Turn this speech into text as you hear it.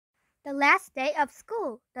The last day of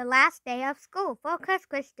school. The last day of school. Focus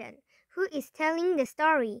question. Who is telling the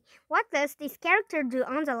story? What does this character do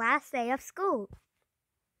on the last day of school?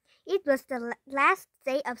 It was the last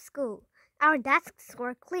day of school. Our desks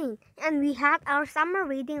were clean, and we had our summer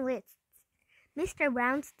reading lists. Mr.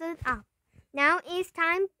 Brown stood up. Now is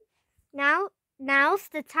time. Now, now's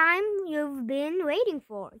the time you've been waiting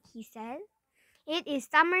for, he said. It is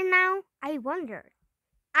summer now, I wondered.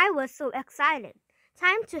 I was so excited.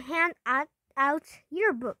 Time to hand out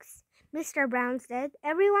yearbooks, Mr. Brown said.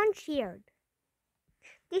 Everyone cheered.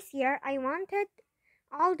 This year I wanted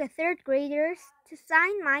all the third graders to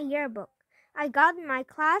sign my yearbook. I got my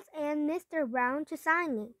class and Mr. Brown to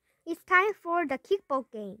sign it. It's time for the kickball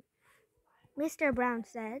game, Mr. Brown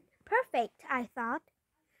said. Perfect, I thought.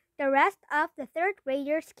 The rest of the third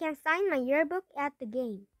graders can sign my yearbook at the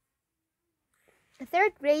game. The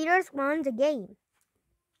third graders won the game.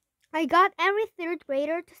 I got every third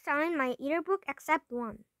grader to sign my yearbook except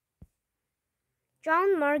one.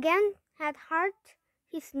 John Morgan had hurt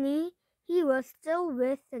his knee. He was still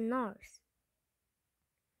with the nurse.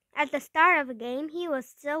 At the start of the game, he was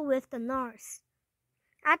still with the nurse.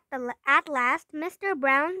 At last, Mr.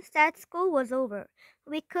 Brown said school was over.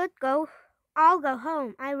 We could all go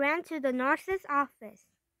home. I ran to the nurse's office.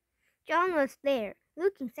 John was there,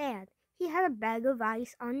 looking sad. He had a bag of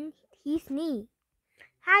ice on his knee.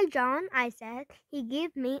 Hi, John, I said. He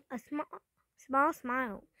gave me a small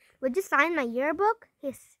smile. Would you sign my yearbook?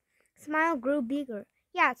 His smile grew bigger.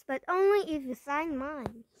 Yes, but only if you sign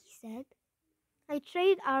mine, he said. I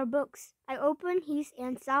traded our books. I opened his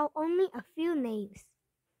and saw only a few names.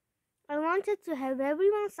 I wanted to have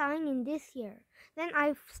everyone sign in this year. Then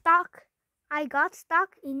I got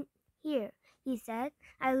stuck in here, he said.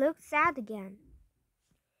 I looked sad again.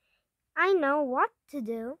 I know what to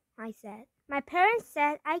do, I said. My parents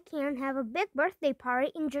said I can have a big birthday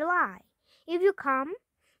party in July. If you come,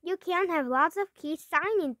 you can have lots of kids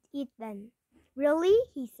sign it then. Really?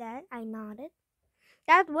 He said. I nodded.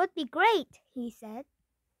 That would be great, he said.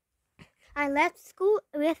 I left school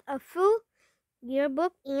with a full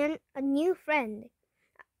yearbook and a new friend.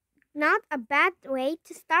 Not a bad way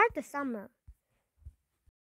to start the summer.